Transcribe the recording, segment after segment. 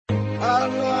I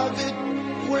love it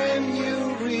when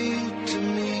you read to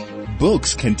me.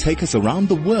 Books can take us around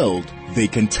the world. They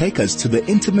can take us to the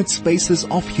intimate spaces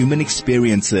of human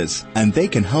experiences, and they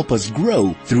can help us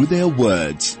grow through their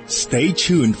words. Stay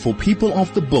tuned for People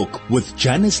of the Book with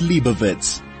Janice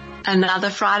Leibovitz. Another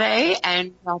Friday,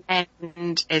 and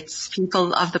it's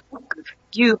People of the Book.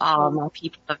 You are my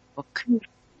People of the Book.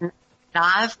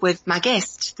 Live with my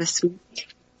guest this week,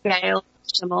 Gail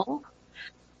Schimmel,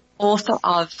 author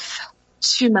of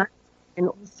 2 Months and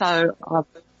also of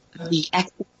The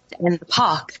Accident and the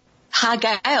Park. Hi,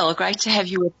 Gail. Great to have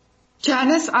you with.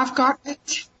 Janice, I've got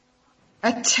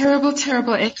a terrible,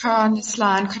 terrible echo on this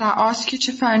line. Could I ask you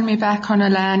to phone me back on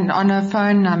a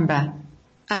phone number?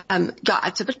 Yeah,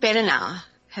 it's a bit better now.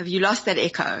 Have you lost that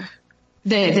echo?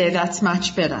 There, that's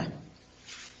much better.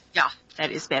 Yeah,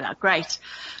 that is better. Great.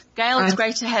 Gail, it's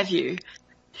great to have you.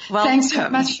 Welcome. Thanks so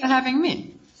much for having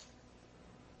me.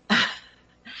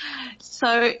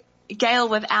 So, Gail,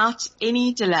 without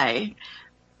any delay,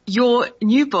 your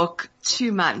new book,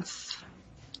 2 Months,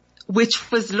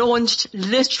 which was launched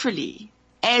literally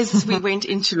as we went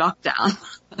into lockdown.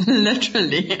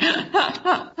 Literally.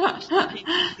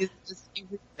 It's just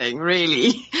everything,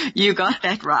 really. You got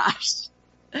that right.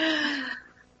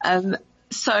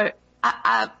 So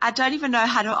I don't even know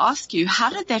how to ask you.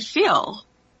 How did that feel?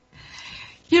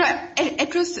 You know,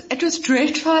 it was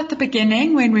dreadful at the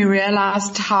beginning when we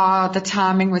realized how the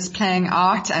timing was playing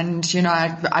out, and you know,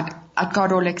 I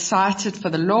got all excited for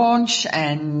the launch,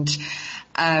 and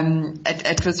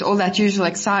it was all that usual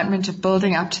excitement of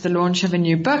building up to the launch of a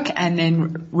new book, and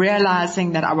then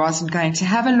realizing that I wasn't going to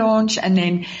have a launch, and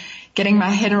then getting my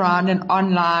head around an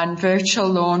online virtual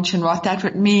launch and what that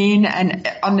would mean. And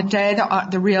on the day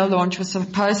the real launch was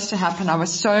supposed to happen, I was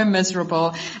so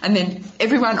miserable. And then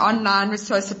everyone online was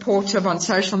so supportive, on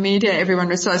social media everyone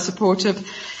was so supportive.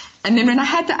 And then when I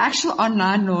had the actual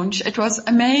online launch, it was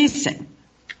amazing.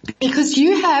 Because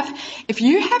if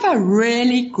you have a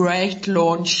really great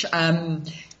launch, a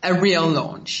real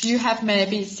launch, you have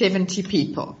maybe 70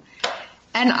 people.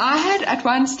 And I had at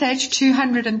one stage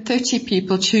 230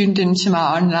 people tuned into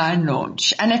my online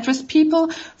launch. And it was people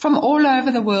from all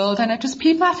over the world. And it was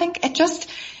people, I think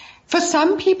for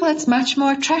some people it's much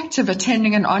more attractive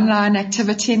attending an online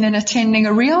activity than attending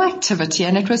a real activity.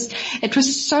 And it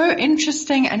was so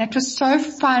interesting, and it was so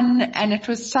fun, and it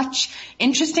was such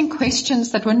interesting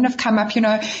questions that wouldn't have come up. You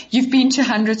know, you've been to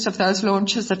hundreds of those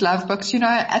launches at Love Books. You know,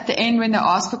 at the end when they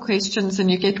ask for questions and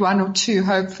you get one or two,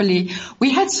 hopefully.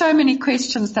 We had so many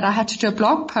questions that I had to do a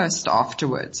blog post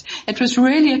afterwards. It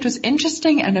was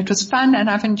interesting, and it was fun, and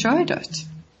I've enjoyed it.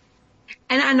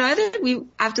 And I know that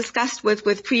I've discussed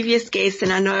with previous guests,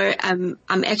 and I know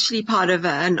I'm actually part of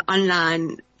an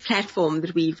online platform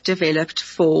that we've developed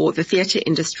for the theatre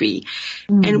industry.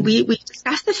 And we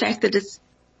discussed the fact that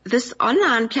this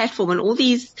online platform and all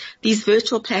these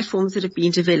virtual platforms that have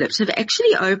been developed have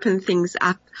actually opened things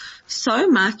up so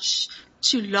much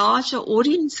to larger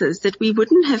audiences that we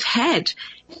wouldn't have had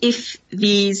if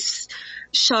these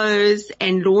shows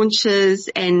and launches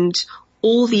and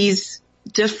all these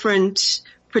different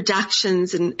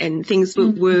productions and things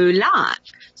were live.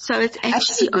 So it's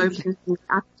actually opened things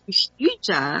up to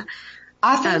huger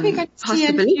I think we're going to see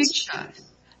in future.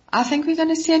 I think we're going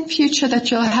to see in future that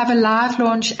you'll have a live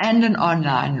launch and an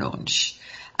online launch.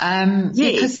 Yes.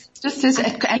 Because just as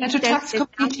and it attracts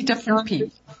completely different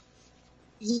people.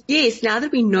 Yes, now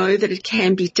that we know that it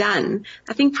can be done.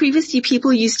 I think previously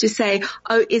people used to say,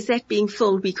 oh, is that being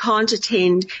filmed? We can't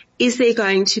attend. Is there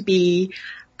going to be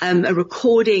a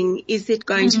recording? Is it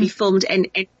going to be filmed? And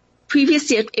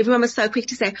previously everyone was so quick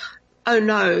to say, oh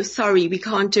no, sorry, we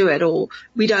can't do it, or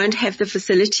we don't have the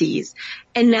facilities.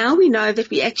 And now we know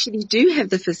that we actually do have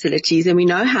the facilities, and we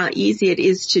know how easy it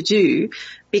is to do,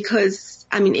 because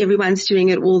I mean everyone's doing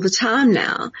it all the time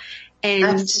now. And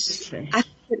absolutely. I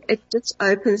think it just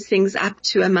opens things up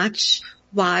to a much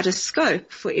wider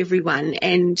scope for everyone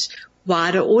and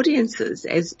wider audiences,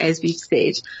 as we've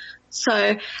said.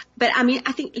 So, but I mean,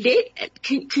 I think,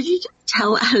 could you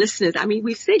tell our listeners, I mean,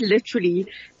 we've said literally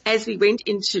as we went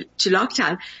into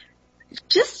lockdown,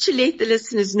 just to let the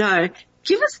listeners know,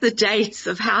 give us the dates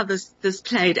of how this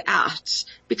played out.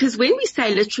 Because when we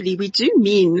say literally, we do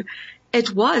mean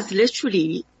it was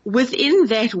literally within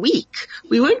that week.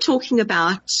 We weren't talking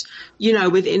about, you know,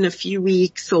 within a few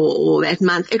weeks or that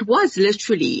month. It was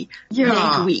literally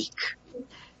that week.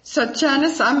 So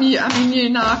Janice, I mean, you're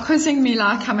now quizzing me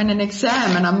like I'm in an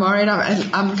exam, and I'm worried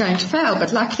I'm going to fail.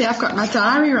 But luckily I've got my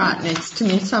diary right next to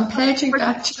me, so I'm paging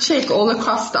back to check all the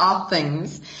crossed out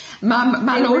things.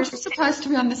 My launch was supposed to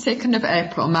be on the 2nd of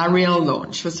April. My real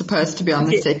launch was supposed to be on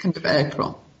the 2nd of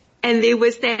April. And there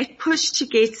was that push to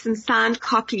get some signed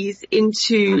copies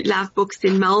into Love Books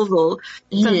in Melville.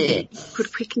 So Yeah.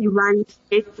 could quickly run to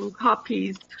get some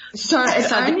copies So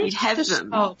that we'd have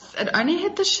them. It only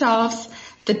hit the shelves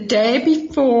the day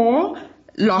before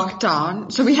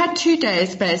lockdown. So we had 2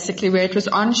 days basically where it was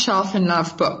on shelf in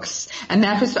Love Books. And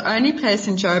that was the only place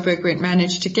in Joburg where it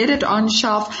managed to get it on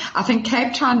shelf. I think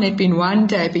Cape Town there'd been 1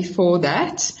 day before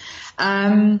that.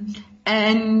 And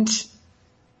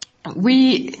it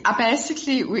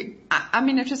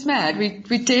was mad.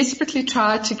 We desperately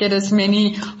tried to get as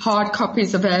many hard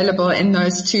copies available in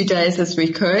those 2 days as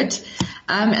we could.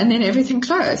 And then everything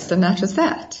closed, and that was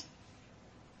that.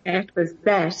 That was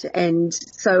that. And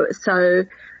so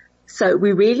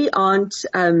we really aren't,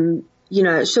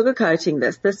 sugarcoating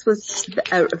this. This was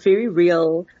a very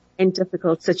real and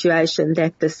difficult situation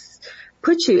that this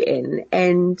put you in.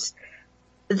 And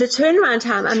the turnaround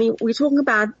time, we're talking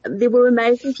about, there were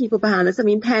amazing people behind this.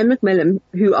 Pam Macmillan,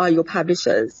 who are your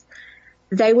publishers,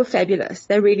 they were fabulous.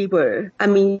 They really were.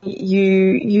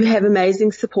 You have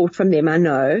amazing support from them, I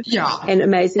know. Yeah. And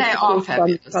amazing they support are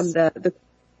from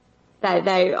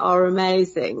they are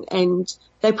amazing. And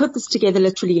they put this together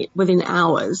literally within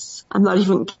hours. I'm not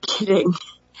even kidding.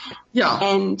 Yeah.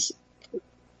 And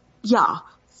yeah.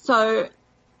 So,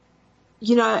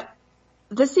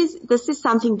 this is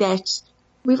something that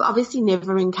we've obviously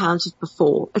never encountered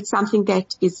before. It's something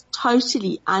that is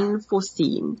totally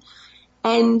unforeseen.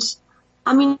 And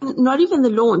not even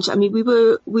the launch.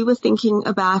 We were thinking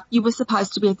about, you were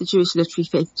supposed to be at the Jewish Literary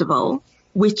Festival,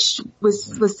 which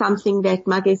was something that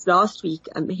my guest last week,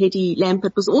 Hedy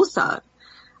Lampert, was also,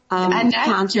 and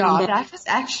that was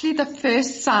actually the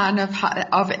first sign of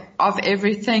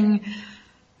everything.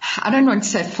 I don't want to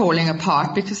say falling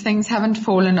apart because things haven't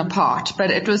fallen apart,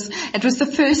 but it was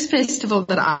the first festival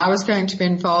that I was going to be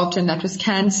involved in that was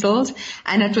cancelled,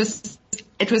 and it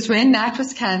was when that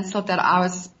was cancelled that I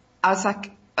was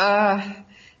like,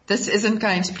 this isn't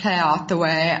going to play out the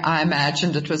way I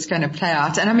imagined it was going to play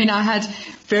out. And I had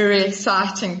very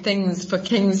exciting things for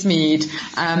Kingsmead.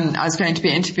 I was going to be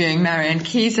interviewing Marianne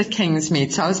Keyes at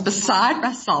Kingsmead, so I was beside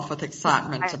myself with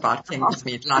excitement about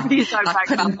Kingsmead. I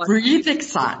couldn't breathe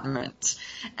excitement.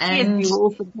 And you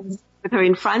also with her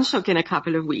in Franschhoek in a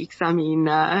couple of weeks. So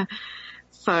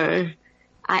I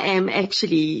am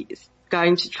actually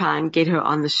going to try and get her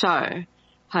on the show,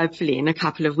 hopefully in a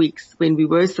couple of weeks when we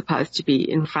were supposed to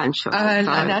be in Franschhoek.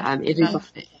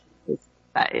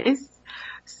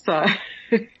 So,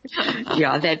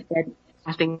 yeah, that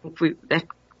I think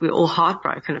we're all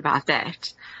heartbroken about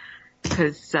that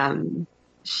because,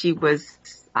 she was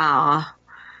our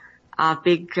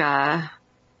big, our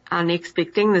next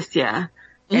big thing this year.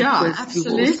 Yeah,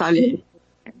 absolutely.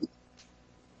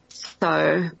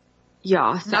 So,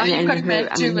 yeah. So now you've got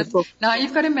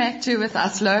to make do with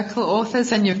us local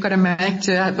authors, and you've got to make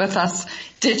do with us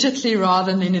digitally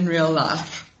rather than in real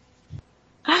life.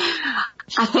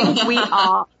 I think we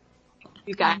are,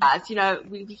 you guys,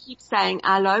 we keep saying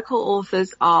our local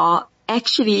authors are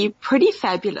actually pretty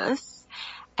fabulous,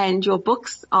 and your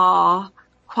books are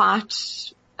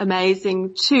quite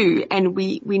amazing too, and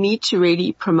we need to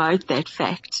really promote that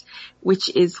fact,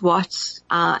 which is what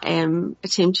I am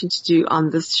attempting to do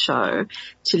on this show,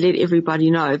 to let everybody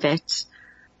know that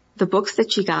the books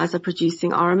that you guys are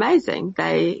producing are amazing.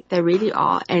 They really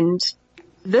are. And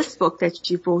this book that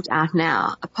you brought out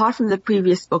now, apart from the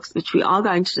previous books, which we are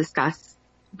going to discuss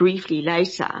briefly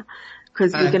later,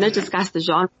 because we're going to discuss the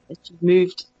genre that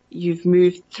you've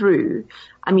moved through.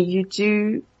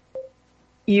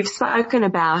 You've spoken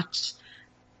about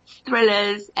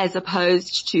thrillers as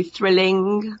opposed to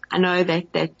thrilling. I know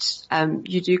that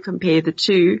you do compare the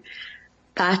two,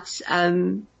 but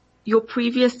your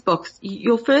previous books,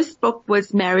 your first book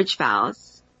was Marriage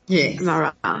Vows. Yes. Am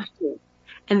I right?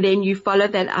 And then you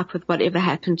followed that up with Whatever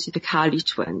Happened to the Cowley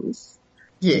Twins.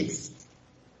 Yes.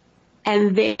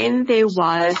 And then there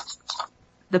was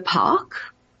The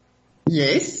Park.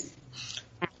 Yes.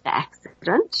 And The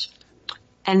Accident.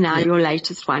 And now your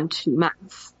latest one, 2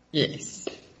 months. Yes.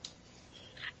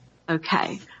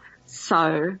 Okay.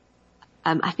 So,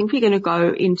 I think we're going to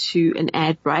go into an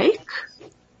ad break,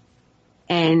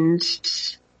 and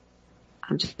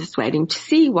I'm just waiting to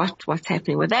see what's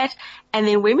happening with that. And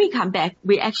then when we come back,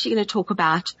 we're actually going to talk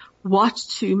about what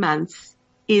 2 months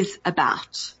is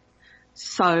about.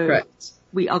 So right.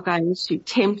 We are going to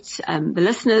tempt the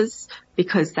listeners,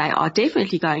 because they are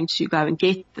definitely going to go and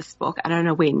get this book. I don't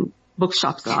know when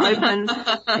bookshops are open.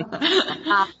 After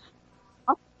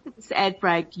this ad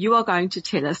break, you are going to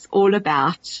tell us all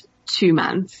about 2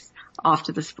 months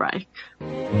after this break.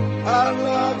 I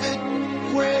love it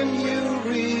when you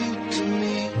read to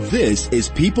me. This is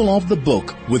People of the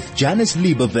Book with Janice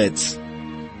Liebowitz.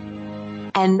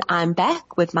 And I'm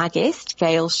back with my guest,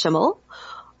 Gail Schimmel,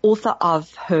 author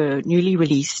of her newly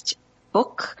released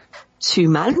book, 2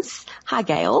 Months. Hi,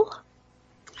 Gail.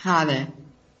 Hi there.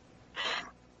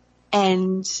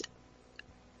 And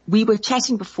we were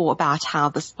chatting before about how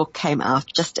this book came out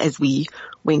just as we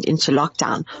went into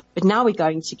lockdown. But now we're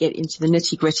going to get into the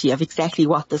nitty-gritty of exactly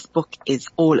what this book is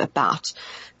all about.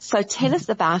 So tell us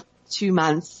about 2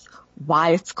 Months,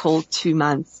 why it's called 2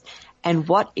 Months, and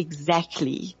what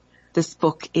exactly this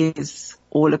book is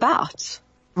all about.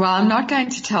 Well, I'm not going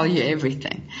to tell you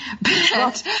everything,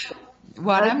 but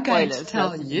what I'm going to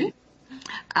tell you.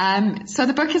 So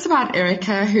the book is about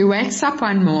Erica, who wakes up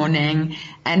one morning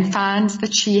and finds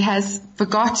that she has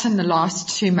forgotten the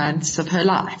last 2 months of her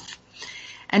life.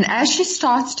 And as she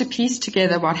starts to piece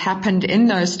together what happened in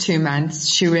those 2 months,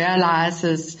 she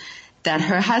realizes that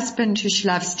her husband, who she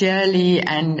loves dearly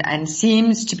and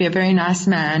seems to be a very nice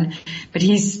man, but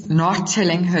he's not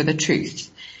telling her the truth.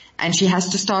 And she has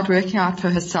to start working out for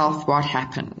herself what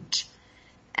happened.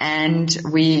 And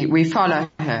we follow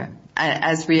her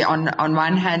as we on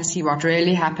one hand see what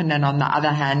really happened, and on the other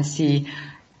hand see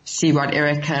what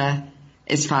Erica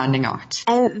is finding out.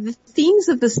 And the themes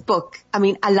of this book, I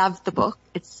mean, I love the book.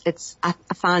 I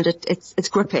found it's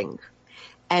gripping.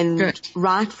 And Good.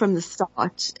 Right from the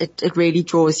start, it really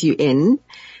draws you in.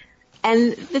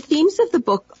 And the themes of the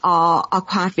book are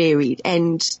quite varied.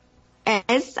 And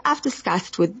as I've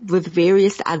discussed with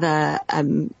various other,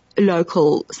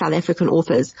 local South African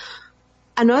authors,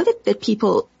 I know that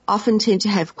people often tend to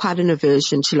have quite an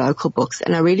aversion to local books,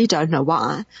 and I really don't know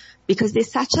why, because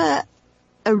there's such a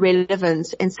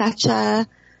relevance and such a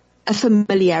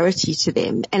familiarity to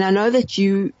them. And I know that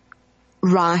you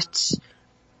write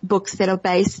books that are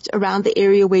based around the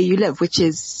area where you live, which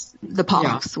is the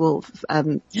parks. Yeah. Well,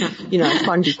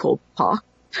 fondly called park.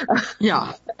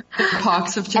 Yeah. The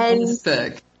parks of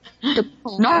Johannesburg. I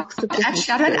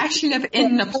don't actually live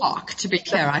in the park, to be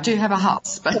clear. I do have a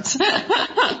house, but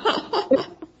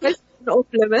off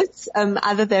limits,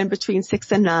 other than between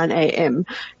 6 and 9 a.m.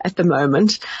 at the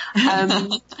moment.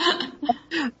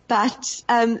 But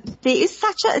there is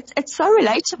it's so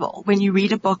relatable when you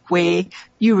read a book where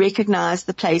you recognize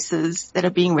the places that are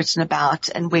being written about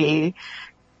and where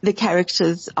the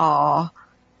characters are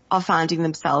finding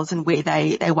themselves and where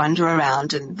they wander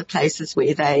around, and the places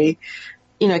where they,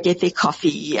 get their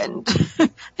coffee and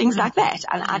things like that.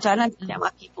 And I don't understand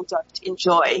why people don't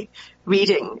enjoy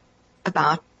reading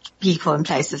about people and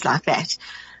places like that.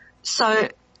 So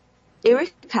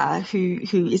Erica, who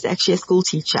is actually a school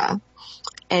teacher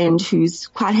and who's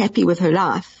quite happy with her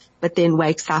life, but then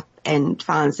wakes up and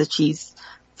finds that she's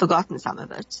forgotten some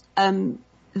of it.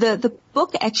 The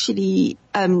book actually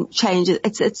changes.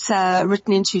 It's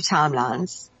written in 2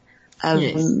 timelines,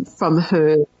 yes. From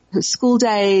her school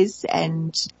days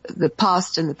and the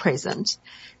past and the present.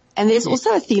 And there's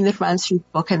also a theme that runs through the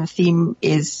book, and the theme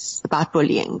is about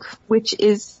bullying, which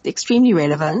is extremely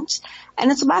relevant. And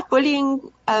it's about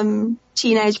bullying,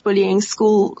 teenage bullying,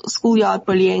 schoolyard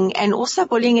bullying, and also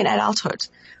bullying in adulthood,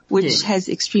 which has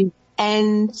extreme.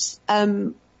 And how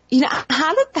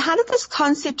did this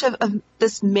concept of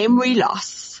this memory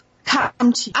loss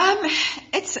come to you?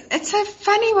 It's a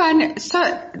funny one. So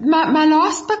my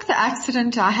last book, The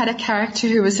Accident, I had a character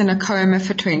who was in a coma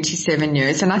for 27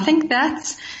 years, and I think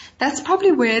that's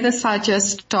probably where this idea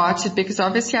started, because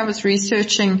obviously I was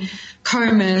researching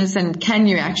comas and can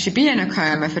you actually be in a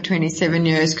coma for 27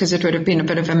 years, because it would have been a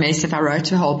bit of a mess if I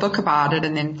wrote a whole book about it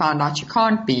and then found out you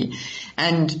can't be.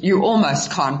 And you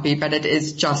almost can't be, but it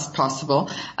is just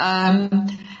possible.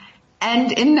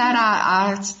 And in that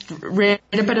I read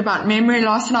a bit about memory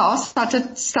loss, and I also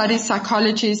started study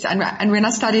psychology. And when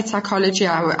I studied psychology,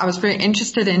 I was very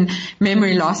interested in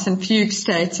memory loss and fugue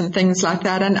states and things like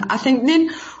that. And I think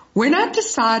then when I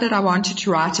decided I wanted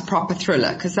to write a proper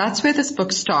thriller, because that's where this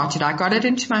book started, I got it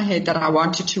into my head that I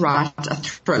wanted to write a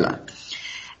thriller.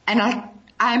 And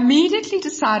I immediately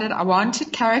decided I wanted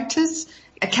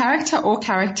a character or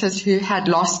characters who had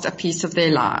lost a piece of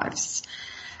their lives.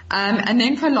 And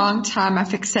then for a long time I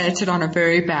fixated on a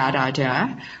very bad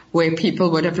idea where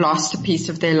people would have lost a piece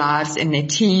of their lives in their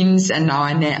teens and now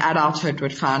in their adulthood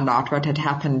would find out what had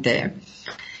happened there.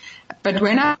 But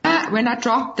when I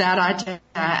dropped that idea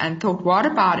and thought, what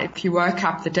about if you woke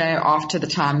up the day after the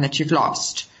time that you've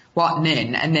lost? What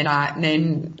then? And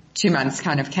then 2 months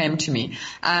kind of came to me.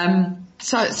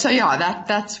 So yeah,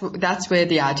 that's where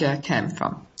the idea came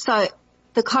from. So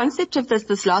the concept of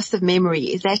this loss of memory,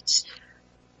 is that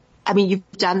I mean,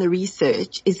 you've done the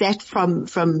research. Is that from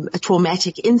a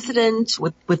traumatic incident?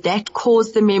 Would that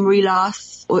cause the memory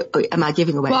loss? Or am I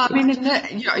giving away? Well, I mean,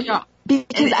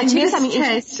 because in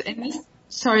this case,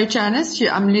 sorry, Janice,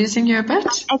 I'm losing you a bit.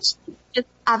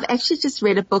 I've actually just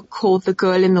read a book called The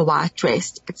Girl in the White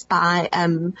Dress. It's by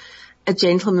a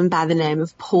gentleman by the name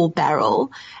of Paul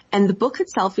Barrell, and the book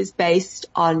itself is based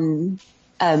on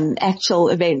actual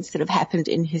events that have happened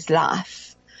in his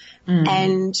life.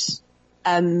 And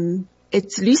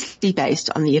it's loosely based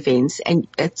on the events, and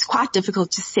it's quite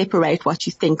difficult to separate what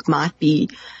you think might be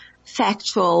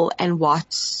factual and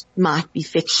what might be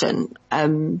fiction.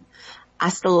 I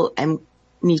still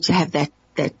need to have that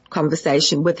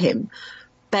conversation with him.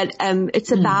 But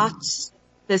it's about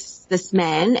this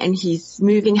man, and he's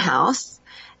moving house,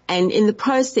 and in the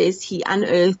process he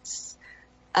unearths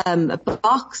a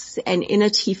box, and in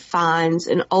it he finds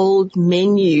an old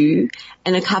menu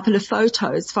and a couple of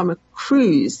photos from a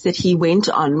cruise that he went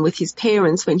on with his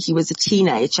parents when he was a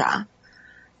teenager.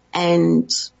 And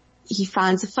he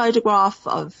finds a photograph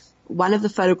of, one of the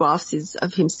photographs is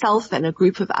of himself and a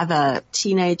group of other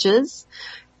teenagers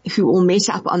who all met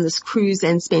up on this cruise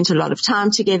and spent a lot of time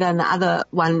together, and the other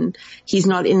one, he's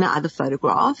not in the other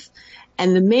photograph.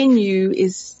 And the menu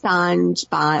is signed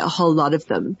by a whole lot of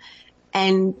them.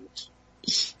 And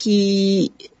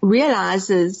he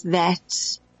realizes that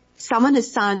someone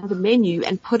has signed the menu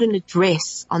and put an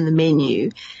address on the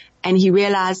menu, and he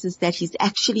realizes that he's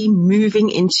actually moving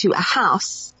into a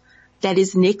house that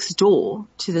is next door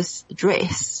to this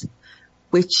address,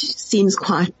 which seems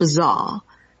quite bizarre.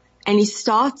 And he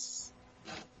starts,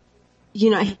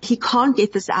 he can't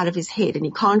get this out of his head, and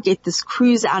he can't get this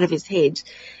cruise out of his head,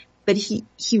 but he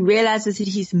realizes that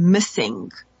he's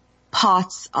missing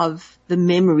parts of the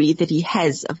memory that he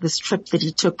has of this trip that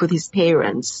he took with his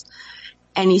parents.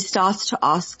 And he starts to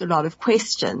ask a lot of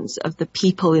questions of the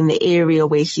people in the area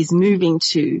where he's moving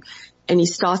to. And he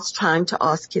starts trying to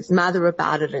ask his mother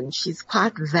about it, and she's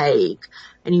quite vague.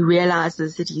 And he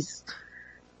realizes that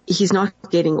he's not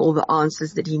getting all the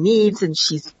answers that he needs, and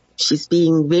she's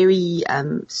being very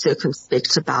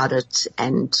circumspect about it,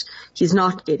 and he's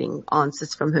not getting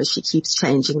answers from her. She keeps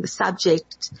changing the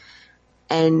subject.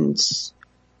 And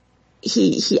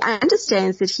he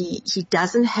understands that he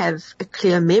doesn't have a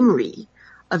clear memory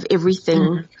of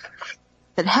everything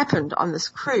that happened on this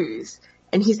cruise,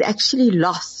 and he's actually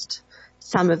lost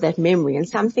some of that memory, and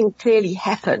something clearly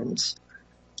happened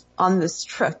on this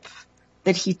trip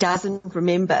that he doesn't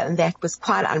remember, and that was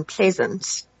quite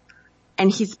unpleasant, and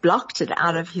he's blocked it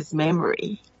out of his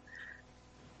memory,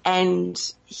 and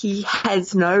he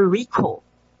has no recall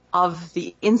of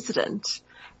the incident.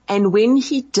 And when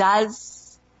he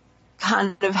does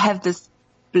kind of have this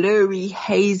blurry,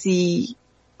 hazy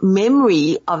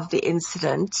memory of the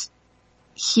incident,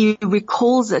 he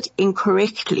recalls it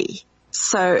incorrectly.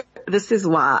 So this is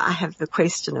why I have the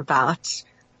question about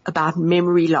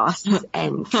memory loss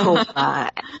and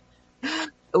trauma.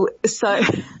 So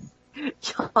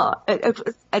yeah,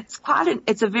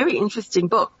 it's a very interesting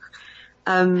book.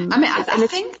 I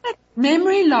think that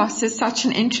memory loss is such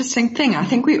an interesting thing. I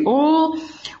think we all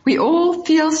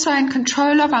feel so in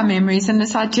control of our memories, and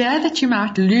this idea that you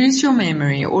might lose your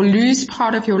memory or lose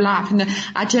part of your life, and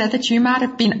the idea that you might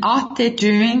have been out there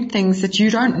doing things that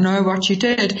you don't know what you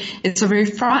did, is a very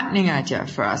frightening idea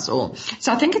for us all.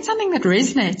 So I think it's something that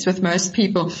resonates with most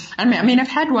people. I mean, I've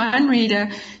had one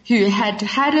reader who had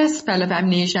a spell of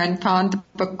amnesia and found the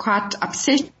book quite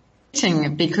upsetting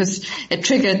because it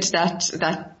triggered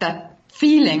that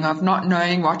feeling of not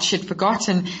knowing what she'd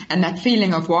forgotten, and that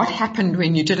feeling of what happened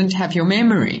when you didn't have your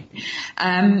memory.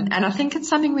 And I think it's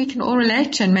something we can all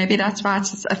relate to, and maybe that's why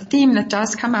it's a theme that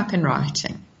does come up in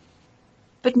writing.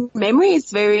 But memory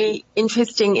is very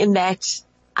interesting in that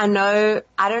I know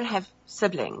I don't have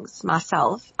siblings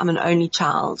myself. I'm an only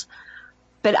child.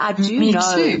 But I do Me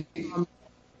know. too.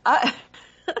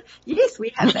 Yes,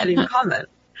 we have that in common.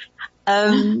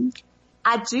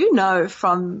 I do know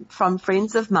from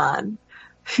friends of mine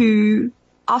who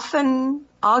often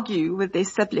argue with their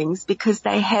siblings because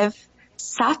they have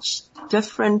such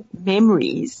different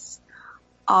memories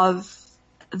of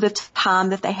the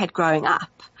time that they had growing up,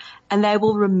 and they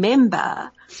will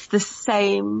remember the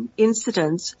same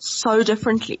incidents so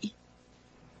differently.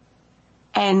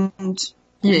 And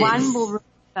yes. One will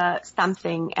remember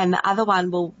something and the other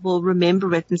one will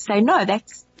remember it and say, no,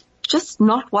 that's just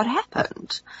not what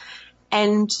happened.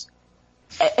 And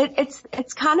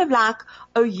it's kind of like,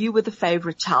 oh, you were the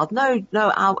favorite child. No,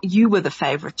 you were the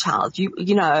favorite child.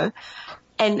 You know,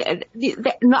 and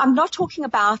no, I'm not talking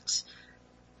about,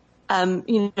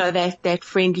 that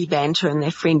friendly banter and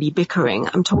that friendly bickering.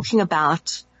 I'm talking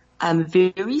about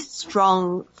very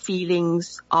strong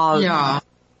feelings of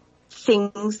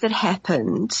things that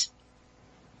happened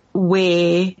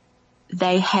where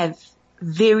they have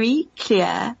very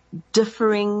clear,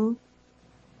 differing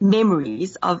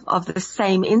memories of the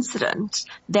same incident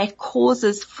that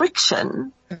causes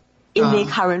friction in their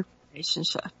current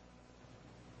relationship.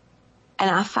 And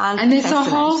I found and there's a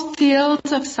whole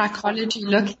field of psychology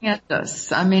looking at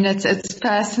this. I mean, it's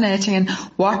fascinating, and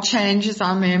what changes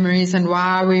our memories and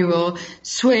why we will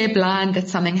swear blind that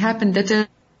something happened that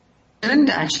didn't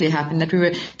actually happen, that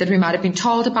we might have been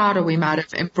told about, or we might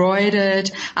have embroidered.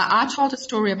 I told a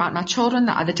story about my children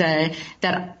the other day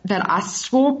that I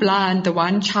swore blind the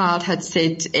one child had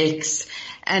said X,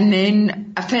 and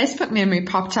then a Facebook memory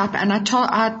popped up, and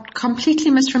I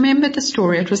completely misremembered the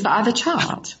story. It was the other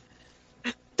child.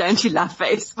 Don't you love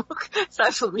Facebook?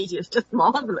 Social media is just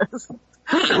marvelous.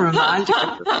 Reminder.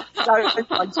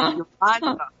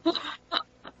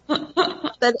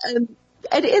 But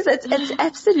it's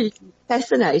absolutely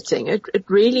fascinating. It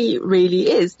really, really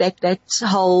is that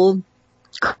whole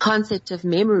concept of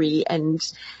memory and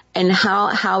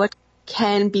how it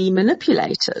can be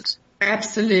manipulated.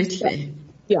 Absolutely.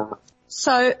 Yeah.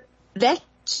 So that's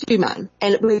 2 months,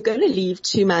 and we're going to leave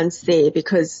 2 months there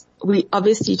because we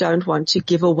obviously don't want to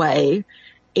give away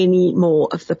any more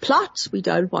of the plot. We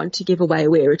don't want to give away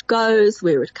where it goes,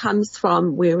 where it comes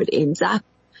from, where it ends up.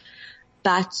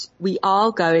 But we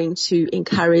are going to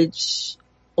encourage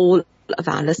all of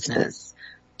our listeners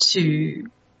to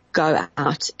go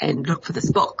out and look for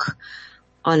this book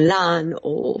online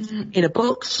or in a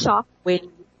bookshop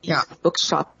when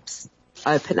bookshops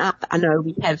open up. I know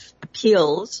we have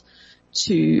appealed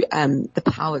to the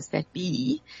powers that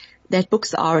be that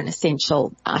books are an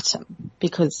essential item,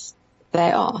 because they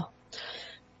are.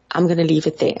 I'm going to leave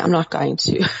it there. I'm not going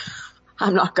to.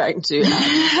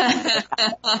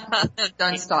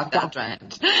 Don't start that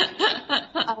rant.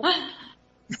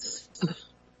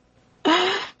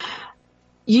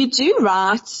 You do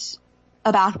write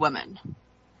about women,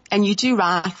 and you do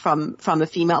write from a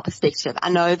female perspective. I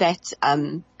know that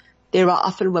there are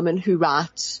often women who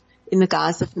write in the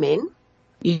guise of men.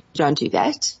 You don't do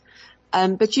that.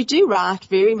 But you do write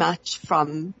very much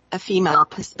from a female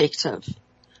perspective.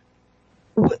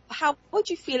 How would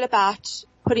you feel about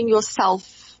putting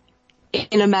yourself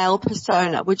in a male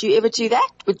persona? Would you ever do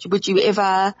that? Would you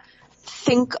ever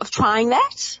think of trying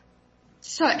that?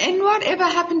 So in Whatever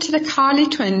Happened to the Carly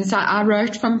Twins, I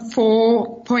wrote from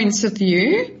 4 points of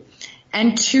view,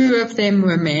 and 2 of them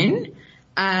were men.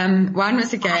 One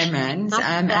was a gay man,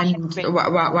 and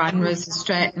one was a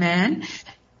straight man.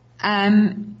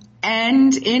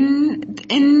 And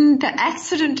in the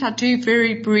accident, I do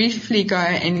very briefly go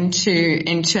into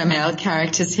a male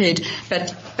character's head,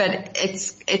 but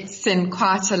it's in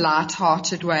quite a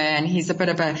light-hearted way, and he's a bit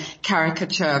of a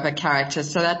caricature of a character,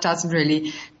 so that doesn't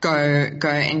really go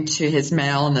into his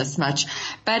maleness much.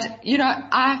 But you know,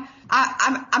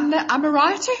 I'm a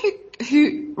writer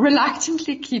who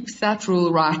reluctantly keeps that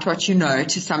rule, write what you know,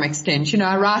 to some extent. You know,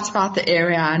 I write about the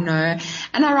area I know,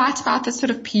 and I write about the sort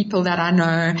of people that I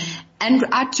know, and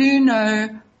I do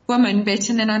know women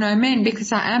better than I know men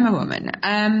because I am a woman.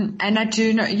 And I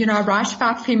do know, you know, I write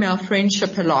about female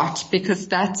friendship a lot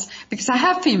because I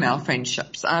have female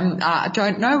friendships. I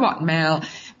don't know what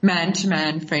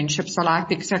man-to-man friendships are like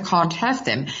because I can't have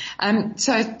them.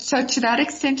 So to that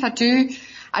extent, I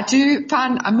do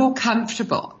find I'm more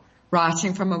comfortable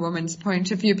writing from a woman's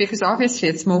point of view because obviously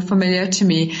it's more familiar to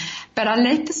me. But I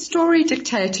let the story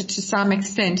dictate it to some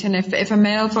extent, and if a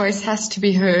male voice has to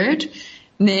be heard,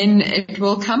 then it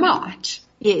will come out.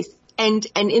 Yes, and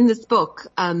in this book,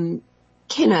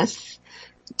 Kenneth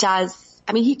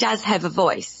he does have a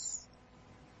voice.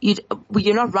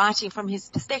 You're not writing from his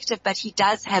perspective, but he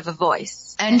does have a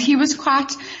voice. And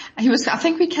I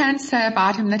think we can say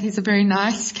about him that he's a very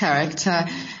nice character,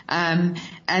 and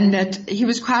that he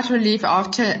was quite relieved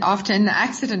after in the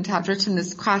accident I've written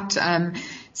this quite,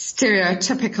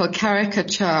 stereotypical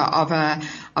caricature of an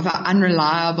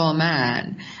unreliable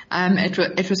man.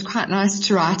 It was quite nice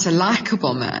to write a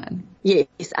likable man. Yes,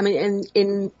 I mean,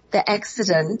 in the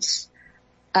accident,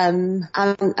 I'm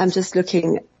just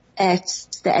looking at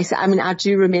the accident. I mean, I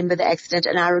do remember the accident,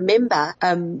 and I remember,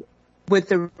 with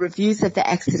the reviews of the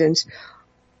accident,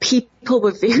 people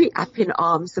were very up in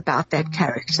arms about that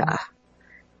character.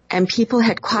 And people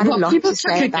had quite a lot to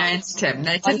say about against him.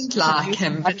 They didn't like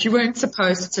him, but you weren't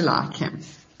supposed to like him.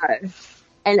 No.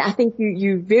 And I think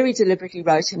you very deliberately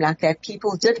wrote him like that.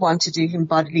 People did want to do him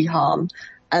bodily harm.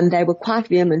 They were quite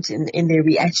vehement in their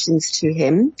reactions to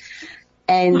him.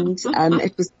 And,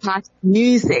 it was quite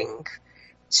amusing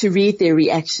to read their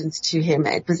reactions to him.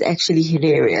 It was actually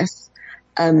hilarious.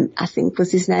 I think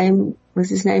was his name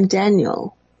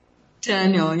Daniel?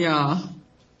 Daniel, yeah.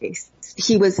 Yes.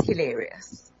 He was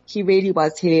hilarious. He really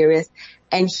was hilarious.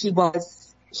 And he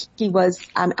was,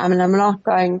 I'm not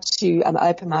going to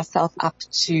open myself up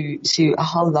to a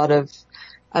whole lot of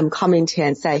comment here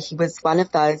and say he was one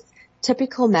of those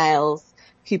typical males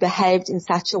who behaved in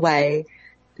such a way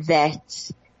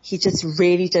that he just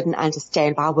really didn't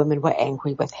understand why women were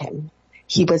angry with him.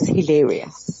 He was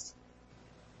hilarious.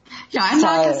 Yeah, and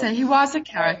like I say, he was a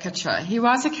caricature. He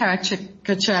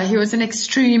was an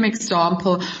extreme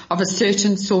example of a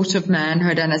certain sort of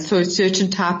manhood and a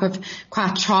certain type of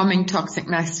quite charming toxic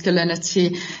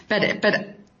masculinity.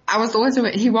 But I was always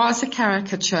aware he was a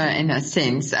caricature in a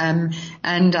sense. I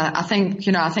think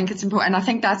it's important. And I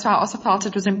think that's why I also felt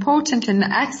it was important in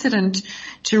the accident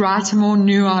to write a more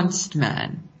nuanced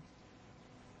man.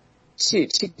 To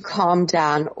calm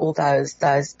down all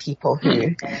those people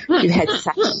who had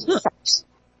such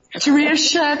to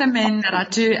reassure the men that I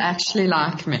do actually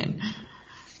like men.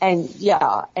 And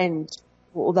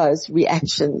all those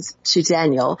reactions to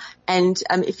Daniel. And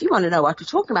if you want to know what we're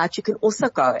talking about, you can also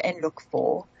go and look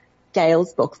for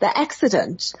Gail's book, The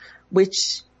Accident,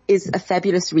 which is a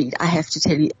fabulous read, I have to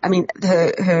tell you. I mean,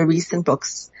 her recent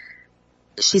books,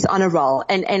 she's on a roll.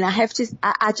 And I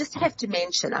just have to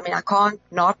mention, I mean, I can't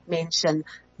not mention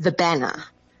The Banner,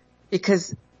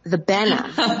 because the banner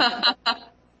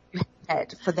you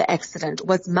had for The Accident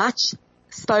was much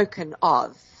spoken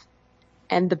of.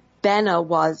 And the banner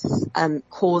was,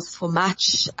 cause for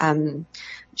much,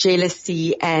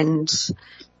 jealousy and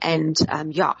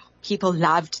people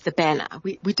loved the banner.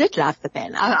 We did love the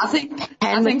banner. I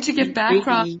think to give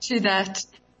background to that,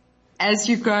 as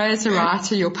you grow as a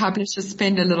writer, your publishers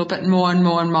spend a little bit more and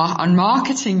more on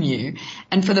marketing you.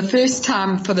 And for the first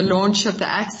time, for the launch of The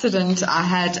Accident, I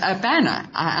had a banner.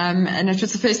 And it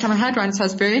was the first time I had one, so I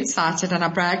was very excited and I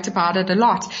bragged about it a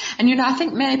lot. And I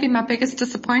think maybe my biggest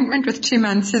disappointment with 2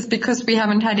 months is because we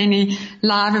haven't had any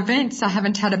live events, I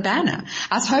haven't had a banner.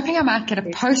 I was hoping I might get a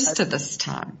poster this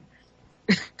time.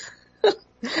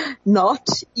 Not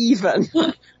even.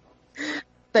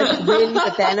 But really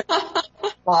the banner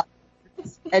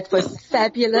it was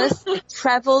fabulous. It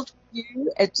traveled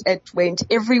you. It went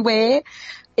everywhere.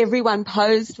 Everyone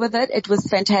posed with it. It was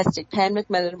fantastic. Pan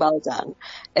Macmillan, well done.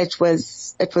 It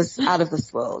was out of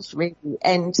this world, really.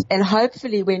 And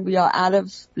hopefully when we are out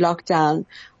of lockdown,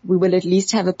 we will at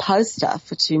least have a poster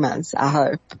for 2 months, I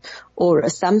hope, or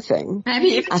something. Maybe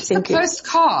even just a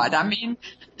postcard. I mean,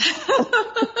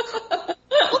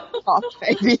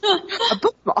 maybe a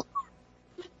bookmark.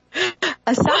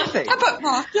 Something. A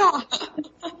bookmark, yeah.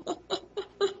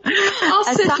 I'll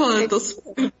settle it this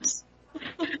point.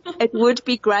 It would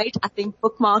be great. I think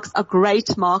bookmarks are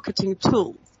great marketing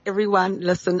tools. Everyone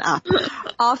listen up.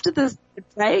 After this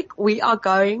break, we are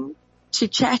going to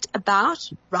chat about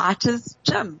Writer's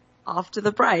Gym after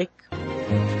the break.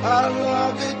 I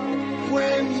love it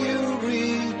when you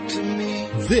read to me.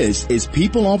 This is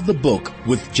People of the Book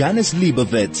with Janice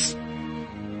Liebowitz.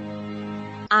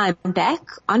 I'm back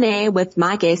on air with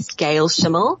my guest, Gail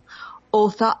Schimmel,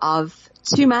 author of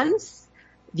 2 Months,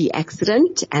 The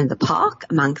Accident and the Park,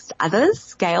 amongst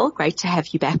others. Gail, great to have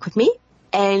you back with me.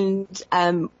 And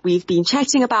we've been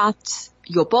chatting about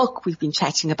your book. We've been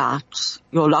chatting about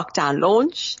your lockdown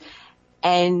launch.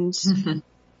 And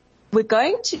we're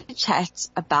going to chat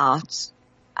about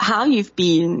how you've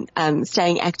been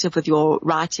staying active with your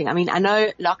writing. I mean, I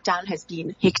know lockdown has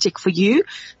been hectic for you.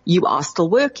 You are still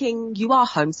working. You are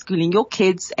homeschooling your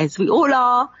kids, as we all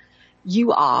are.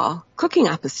 You are cooking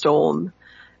up a storm.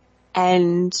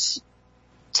 And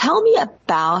tell me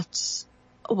about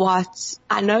what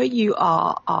I know you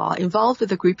are involved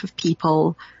with a group of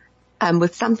people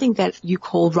with something that you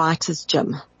call Writer's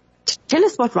Gym. Tell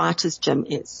us what Writer's Gym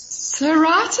is. So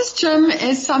Writer's Gym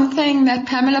is something that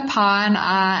Pamela Pye and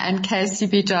I and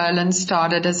KCB Dolan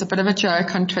started as a bit of a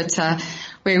joke on Twitter,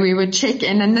 where we would check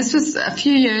in, and this was a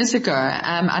few years ago.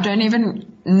 I don't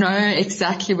even know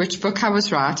exactly which book I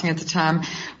was writing at the time.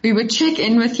 We would check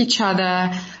in with each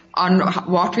other on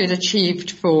what we'd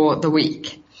achieved for the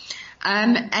week.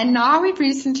 And now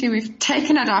we've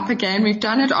taken it up again. We've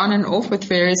done it on and off with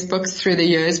various books through the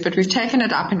years, but we've taken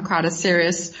it up in quite a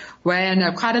serious way,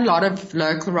 and quite a lot of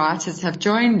local writers have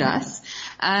joined us.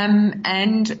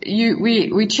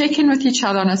 We check in with each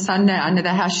other on a Sunday under the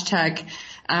hashtag,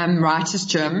 Writer's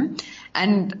Gym.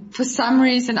 And for some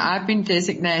reason I've been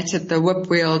designated the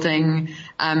whip-wielding,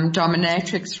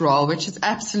 dominatrix role, which is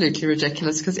absolutely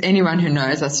ridiculous because anyone who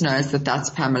knows us knows that that's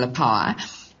Pamela Pye.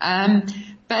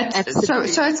 But so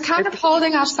it's kind of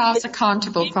holding ourselves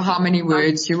accountable for how many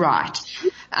words you write.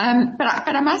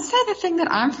 But I must say the thing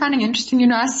that I'm finding interesting,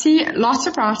 I see lots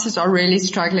of writers are really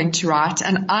struggling to write,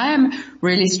 and I am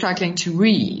really struggling to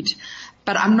read,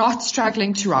 but I'm not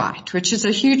struggling to write, which is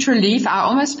a huge relief. I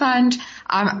almost find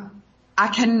I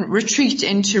can retreat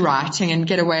into writing and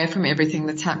get away from everything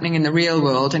that's happening in the real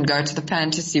world and go to the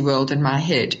fantasy world in my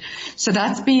head. So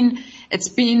it's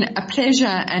been a pleasure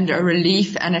and a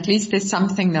relief, and at least there's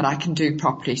something that I can do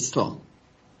properly still.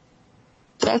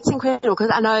 That's incredible,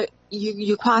 because I know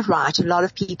you're quite right. A lot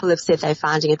of people have said they're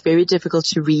finding it very difficult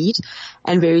to read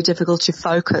and very difficult to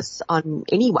focus on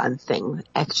any one thing,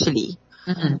 actually.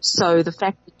 Mm-hmm. So the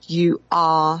fact that you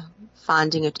are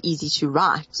finding it easy to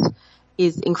write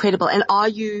is incredible. And are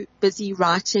you busy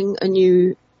writing a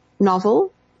new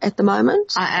novel at the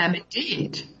moment? I am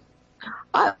indeed.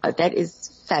 Oh, that is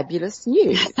fabulous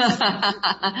news. I'm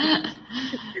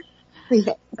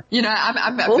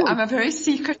a very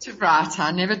secretive writer.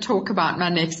 I never talk about my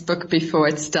next book before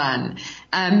it's done.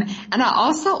 And I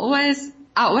also always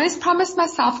promise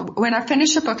myself when I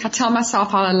finish a book, I tell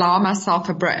myself I'll allow myself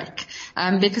a break.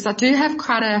 Because I do have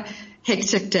quite a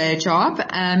hectic day job,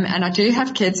 and I do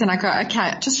have kids, and I go,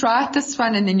 okay, just write this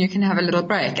one and then you can have a little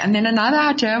break. And then another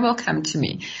idea will come to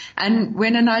me. And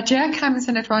when an idea comes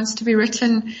and it wants to be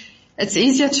written, it's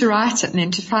easier to write it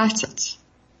than to fight it.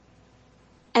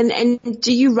 And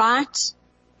do you write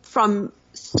from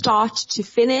start to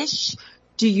finish?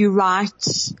 Do you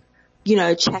write,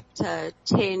 chapter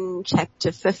 10,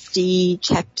 chapter 50,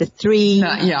 chapter 3?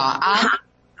 No, yeah.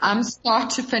 I'm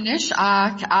start to finish.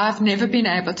 I've never been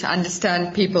able to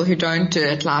understand people who don't do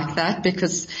it like that,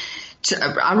 because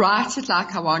I write it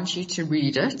like I want you to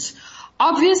read it.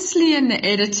 Obviously in the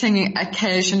editing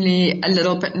occasionally a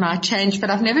little bit might change, but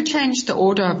I've never changed the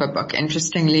order of a book,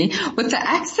 interestingly. With The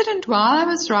Accident, while I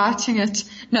was writing it,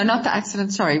 no, not The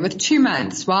Accident, sorry, with 2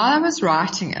 months, while I was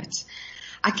writing it,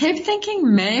 I kept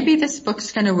thinking maybe this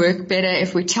book's going to work better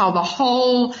if we tell the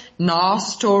whole now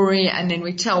story and then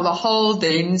we tell the whole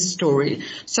then story.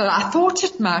 So I thought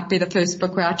it might be the first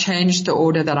book where I changed the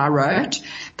order that I wrote,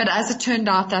 but as it turned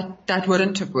out that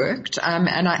wouldn't have worked.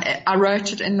 And I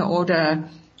wrote it in the order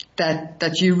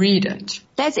that you read it.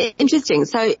 That's interesting.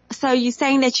 So you're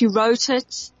saying that you wrote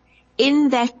it in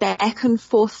that back and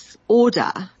forth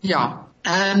order? Yeah.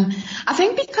 I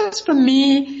think because for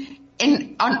me,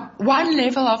 on one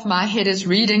level of my head is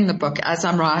reading the book as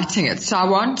I'm writing it. So I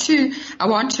want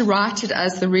to write it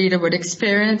as the reader would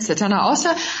experience it. And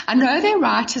I know there are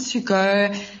writers who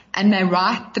go and they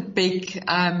write the big,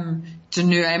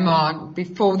 denouement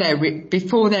before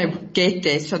they get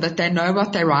there, so that they know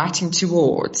what they're writing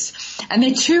towards. And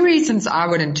there are 2 reasons I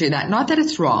wouldn't do that. Not that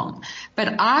it's wrong,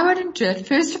 but I wouldn't do it,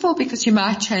 first of all, because you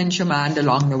might change your mind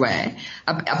along the way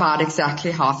about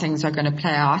exactly how things are going to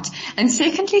play out. And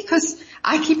secondly, because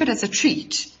I keep it as a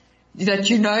treat, that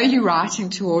you're writing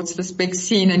towards this big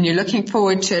scene and you're looking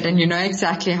forward to it and you know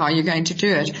exactly how you're going to do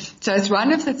it. So it's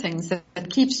one of the things that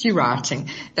keeps you writing,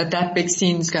 that big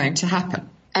scene's going to happen.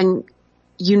 And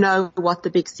you know what the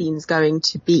big scene's going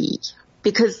to be,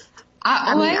 because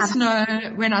I always know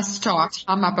when I start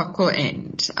how my book will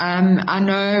end. I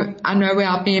know where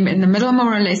I'll be in the middle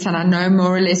more or less, and I know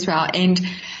more or less where I'll end.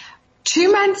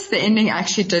 2 months, the ending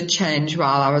actually did change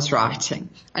while I was writing.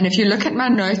 And if you look at my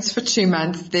notes for 2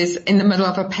 months, there's in the middle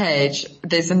of a page,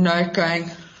 there's a note going,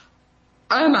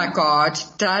 oh my God,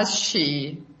 does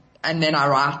she? And then I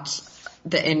write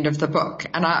the end of the book.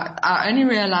 And I only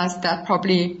realized that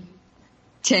probably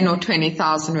 10 or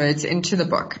 20,000 words into the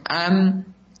book.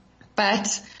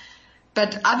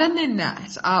 But other than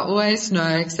that, I always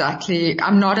know exactly.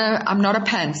 I'm not a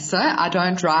pantser. I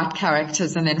don't write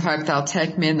characters and then hope they'll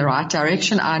take me in the right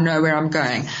direction. I know where I'm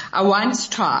going. I once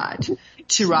tried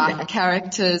to write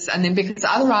characters, and then because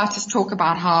other writers talk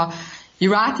about how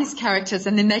you write these characters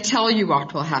and then they tell you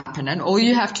what will happen, and all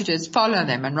you have to do is follow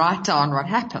them and write down what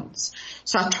happens.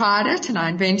 So I tried it, and I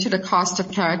invented a cast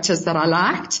of characters that I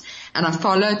liked, and I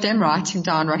followed them, writing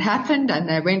down what happened, and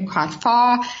they went quite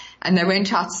far, and they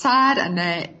went outside, and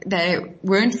they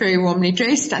weren't very warmly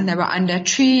dressed, and they were under a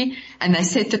tree, and they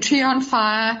set the tree on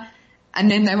fire,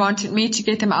 and then they wanted me to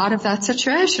get them out of that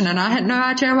situation, and I had no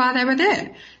idea why they were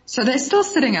there. So they're still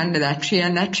sitting under that tree,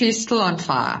 and that tree is still on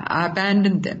fire. I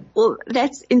abandoned them. Well,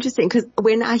 that's interesting, because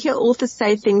when I hear authors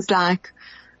say things like,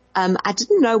 I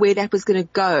didn't know where that was going to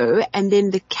go, and then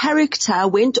the character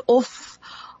went off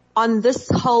on this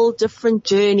whole different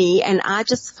journey, and I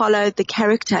just followed the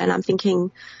character, and I'm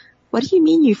thinking, what do you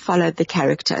mean you followed the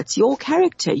character? It's your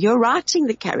character. You're writing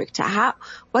the character.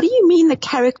 What do you mean the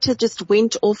character just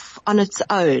went off on its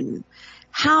own?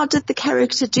 how did the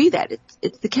character do that?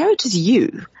 It's the character's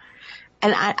you.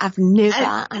 And I've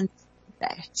never understood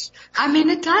that. I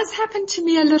mean, it does happen to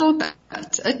me a little bit.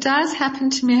 I've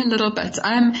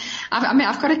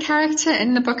got a character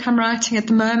in the book I'm writing at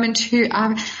the moment who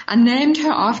I named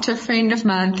her after a friend of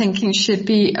mine, thinking she'd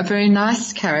be a very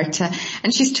nice character.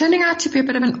 And she's turning out to be a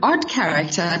bit of an odd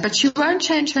character, but she won't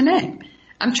change her name.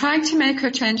 I'm trying to make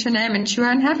her change her name and she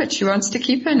won't have it. She wants to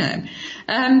keep her name.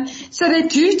 So they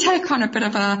do take on a bit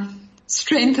of a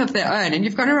strength of their own, and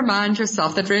you've got to remind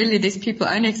yourself that really these people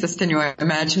only exist in your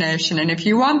imagination, and if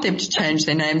you want them to change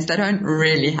their names, they don't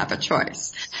really have a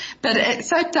choice.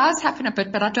 So it does happen a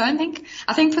bit, but I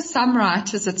think for some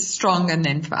writers it's stronger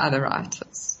than for other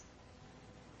writers.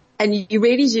 And you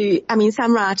really do, I mean,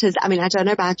 some writers, I mean, I don't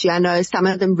know about you, I know some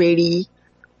of them really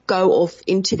go off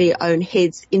into their own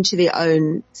heads, into their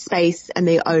own space and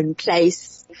their own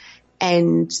place,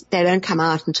 and they don't come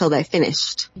out until they're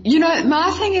finished. You know, my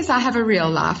thing is I have a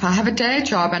real life. I have a day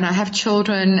job and I have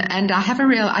children, and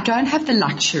I don't have the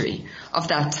luxury of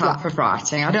that type of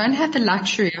writing. I don't have the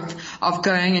luxury of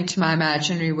going into my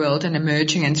imaginary world and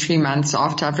emerging in 3 months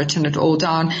after I've written it all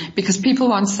down, because people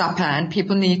want supper and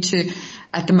people need to,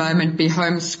 at the moment, be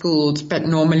homeschooled but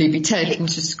normally be taken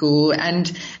to school,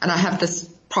 and I have this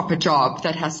proper job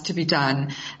that has to be done.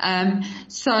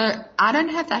 So I don't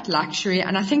have that luxury,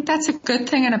 and I think that's a good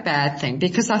thing and a bad thing,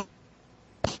 because I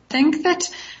think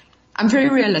that I'm very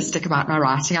realistic about my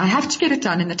writing. I have to get it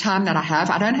done in the time that I have.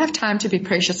 I don't have time to be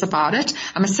precious about it.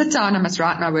 I must sit down, I must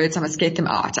write my words, I must get them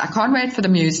out. I can't wait for the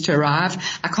muse to arrive.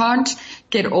 I can't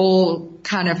get all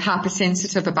kind of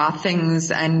hypersensitive about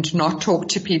things and not talk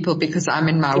to people because I'm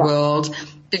in my world,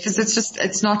 because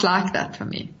it's not like that for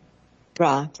me.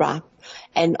 Right.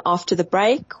 And after the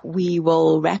break, we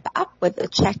will wrap up with a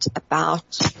chat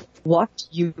about what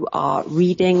you are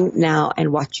reading now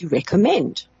and what you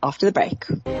recommend after the break.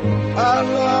 I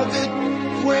love it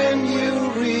when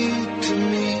you read to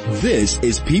me. This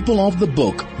is People of the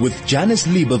Book with Janice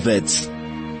Liebowitz.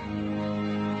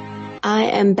 I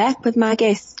am back with my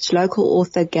guest, local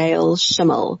author Gail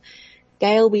Schimmel.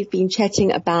 Gail, we've been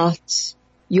chatting about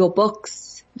your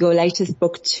books, your latest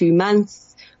book, 2 months.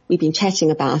 We've been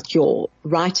chatting about your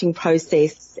writing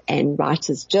process and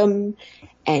writer's gym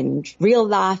and real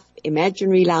life,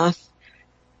 imaginary life.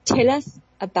 Tell us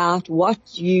about what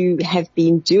you have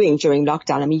been doing during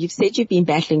lockdown. I mean, you've said you've been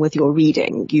battling with your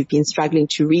reading. You've been struggling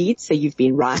to read, so you've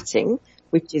been writing,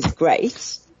 which is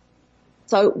great.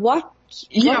 So what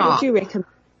would you recommend,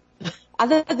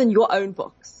 other than your own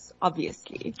books,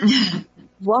 obviously,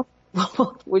 what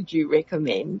would you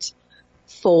recommend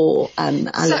for our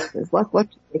listeners? What would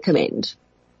you recommend?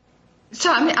 So,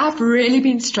 I mean, I've really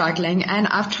been struggling, and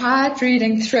I've tried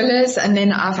reading thrillers, and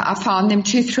then I've found them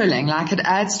too thrilling. Like, it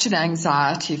adds to the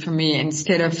anxiety for me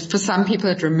instead of, for some people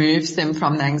it removes them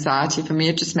from the anxiety. For me,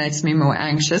 it just makes me more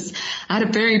anxious. I had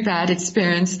a very bad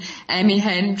experience. Amy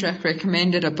Hendrick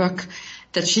recommended a book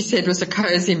that she said was a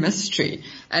cozy mystery,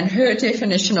 and her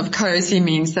definition of cozy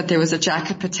means that there was a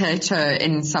jacket potato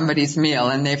in somebody's meal,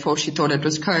 and therefore she thought it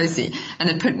was cozy, and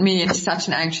it put me into such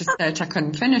an anxious state I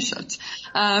couldn't finish it.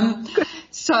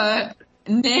 So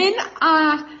then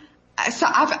I've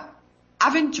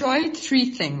enjoyed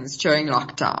 3 things during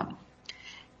lockdown.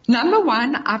 Number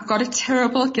 1, I've got a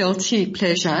terrible guilty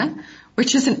pleasure,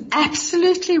 which is an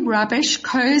absolutely rubbish,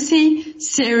 cozy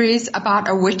series about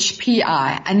a witch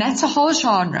PI. And that's a whole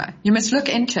genre. You must look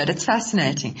into it. It's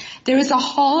fascinating. There is a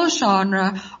whole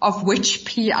genre of witch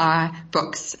PI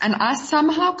books. And I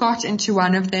somehow got into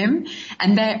one of them,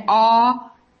 and they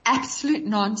are absolute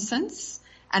nonsense.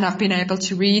 And I've been able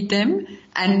to read them,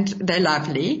 and they're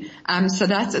lovely.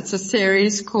 It's a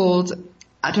series called,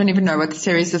 I don't even know what the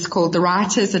series is called. The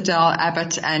writer is Adele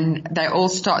Abbott, and they're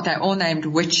all named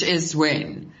Which Is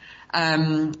When.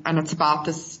 And it's about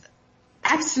this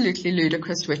absolutely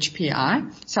ludicrous witch PI.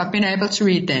 So I've been able to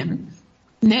read them.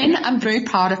 Then I'm very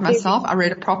proud of myself. I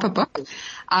read a proper book.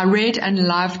 I read and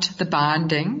loved The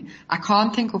Binding. I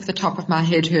can't think off the top of my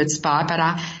head who it's by,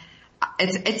 but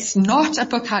it's not a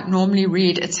book I'd normally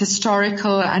read. It's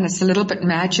historical and it's a little bit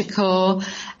magical.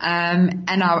 And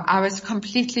I was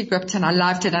completely gripped, and I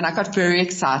loved it, and I got very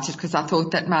excited because I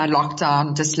thought that my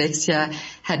lockdown dyslexia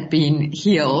had been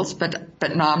healed,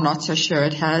 but now I'm not so sure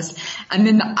it has. And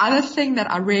then the other thing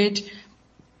that I read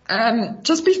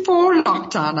just before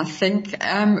lockdown, I think,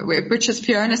 which is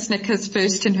Fiona Snicker's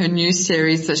first in her new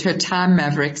series, that's her Time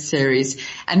Maverick series.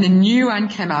 And the new one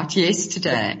came out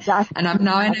yesterday. And I'm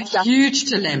now in a huge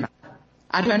dilemma.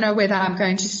 I don't know whether I'm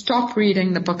going to stop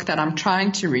reading the book that I'm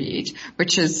trying to read,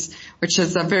 which is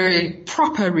a very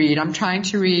proper read. I'm trying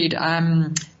to read,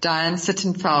 Diane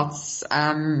Sittenfeld's,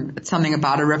 it's something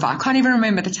about a river. I can't even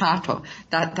remember the title.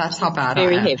 That's how bad I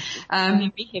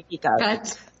am. Very heavy going.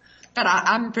 But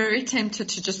I'm very tempted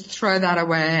to just throw that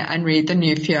away and read the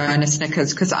new Fiona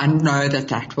Snickers, because I know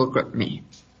that will grip me.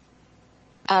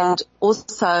 And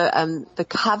also, the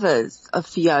covers of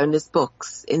Fiona's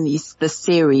books in this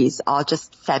series are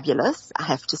just fabulous, I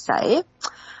have to say.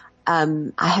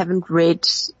 I haven't read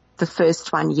the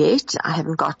first one yet. I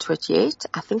haven't got to it yet.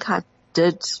 I think I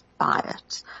did buy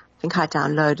it. I think I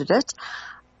downloaded it.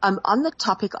 On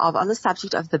the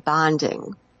subject of the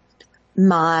binding,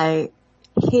 my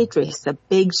hairdresser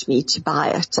begged me to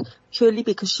buy it purely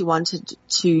because she wanted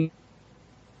to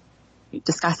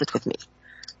discuss it with me.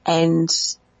 And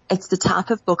it's the type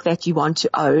of book that you want to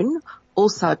own,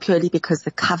 also purely because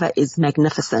the cover is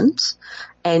magnificent.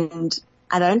 And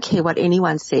I don't care what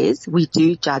anyone says, we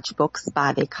do judge books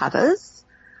by their covers.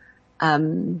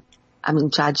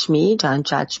 Judge me, don't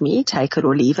judge me, take it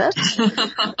or leave it.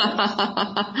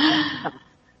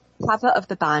 Cover of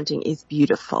the binding is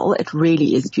beautiful. It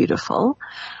really is beautiful.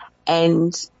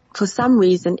 And for some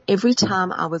reason, every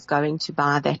time I was going to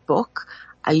buy that book,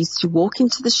 I used to walk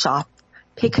into the shop,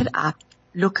 pick it up,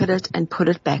 look at it, and put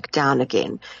it back down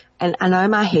again. And I know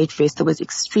my hairdresser was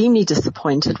extremely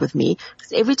disappointed with me,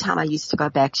 because every time I used to go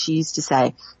back, she used to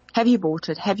say, have you bought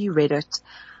it? Have you read it?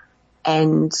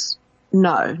 And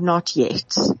no, not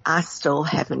yet. I still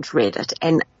haven't read it.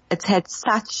 And it's had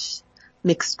such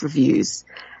mixed reviews.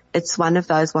 It's one of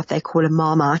those, what they call a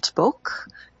Marmite book.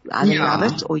 I love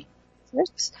it or you hate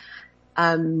it.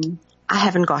 I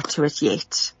haven't got to it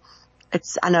yet.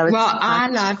 I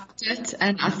loved it,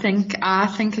 and I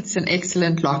think it's an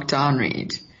excellent lockdown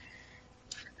read.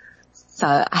 So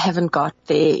I haven't got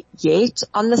there yet.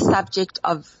 On the subject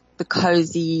of the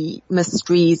cozy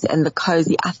mysteries and the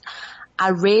cozy,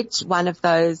 I read one of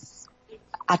those,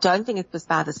 I don't think it was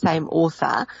by the same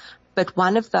author, but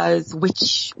one of those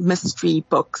witch mystery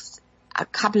books a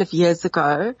couple of years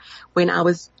ago when I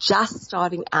was just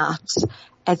starting out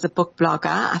as a book blogger.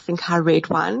 I think I read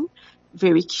one.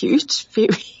 Very cute,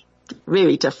 very,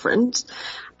 very different.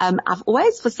 I've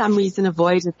always for some reason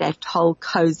avoided that whole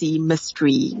cozy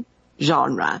mystery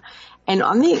genre. And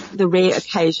on the rare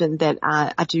occasion that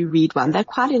I do read one, they're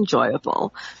quite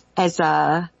enjoyable as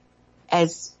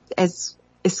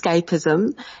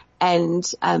escapism. And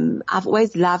I've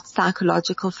always loved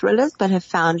psychological thrillers, but have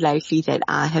found lately that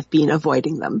I have been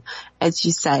avoiding them. As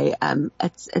you say,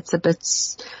 it's a bit,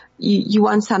 you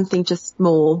want something just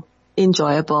more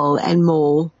enjoyable and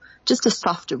more just a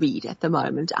softer read at the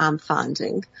moment, I'm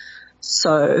finding.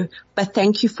 So, but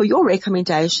thank you for your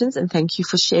recommendations and thank you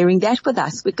for sharing that with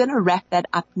us. We're going to wrap that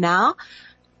up now.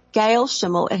 Gail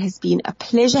Schimmel, it has been a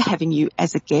pleasure having you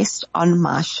as a guest on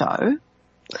my show.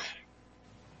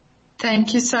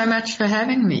 Thank you so much for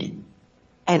having me.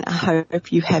 And I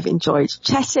hope you have enjoyed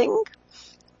chatting,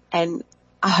 and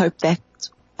I hope that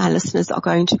my listeners are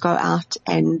going to go out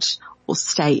and or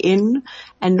stay in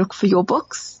and look for your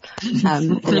books.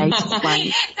 The latest one.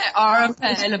 They are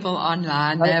available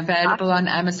online. They're available on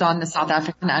Amazon, the South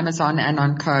African Amazon, and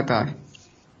on Kobo.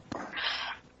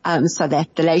 So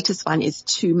that the latest one is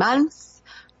 2 months.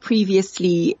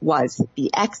 Previously was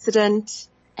The Accident,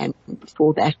 and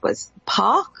before that was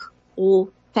Park.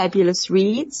 All fabulous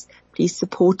reads. Please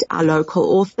support our local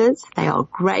authors. They are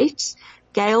great.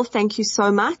 Gail, thank you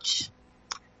so much.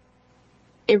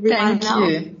 Everyone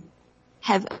Thank you.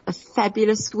 Have a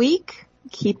fabulous week.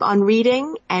 Keep on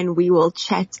reading, and we will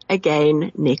chat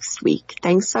again next week.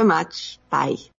 Thanks so much. Bye.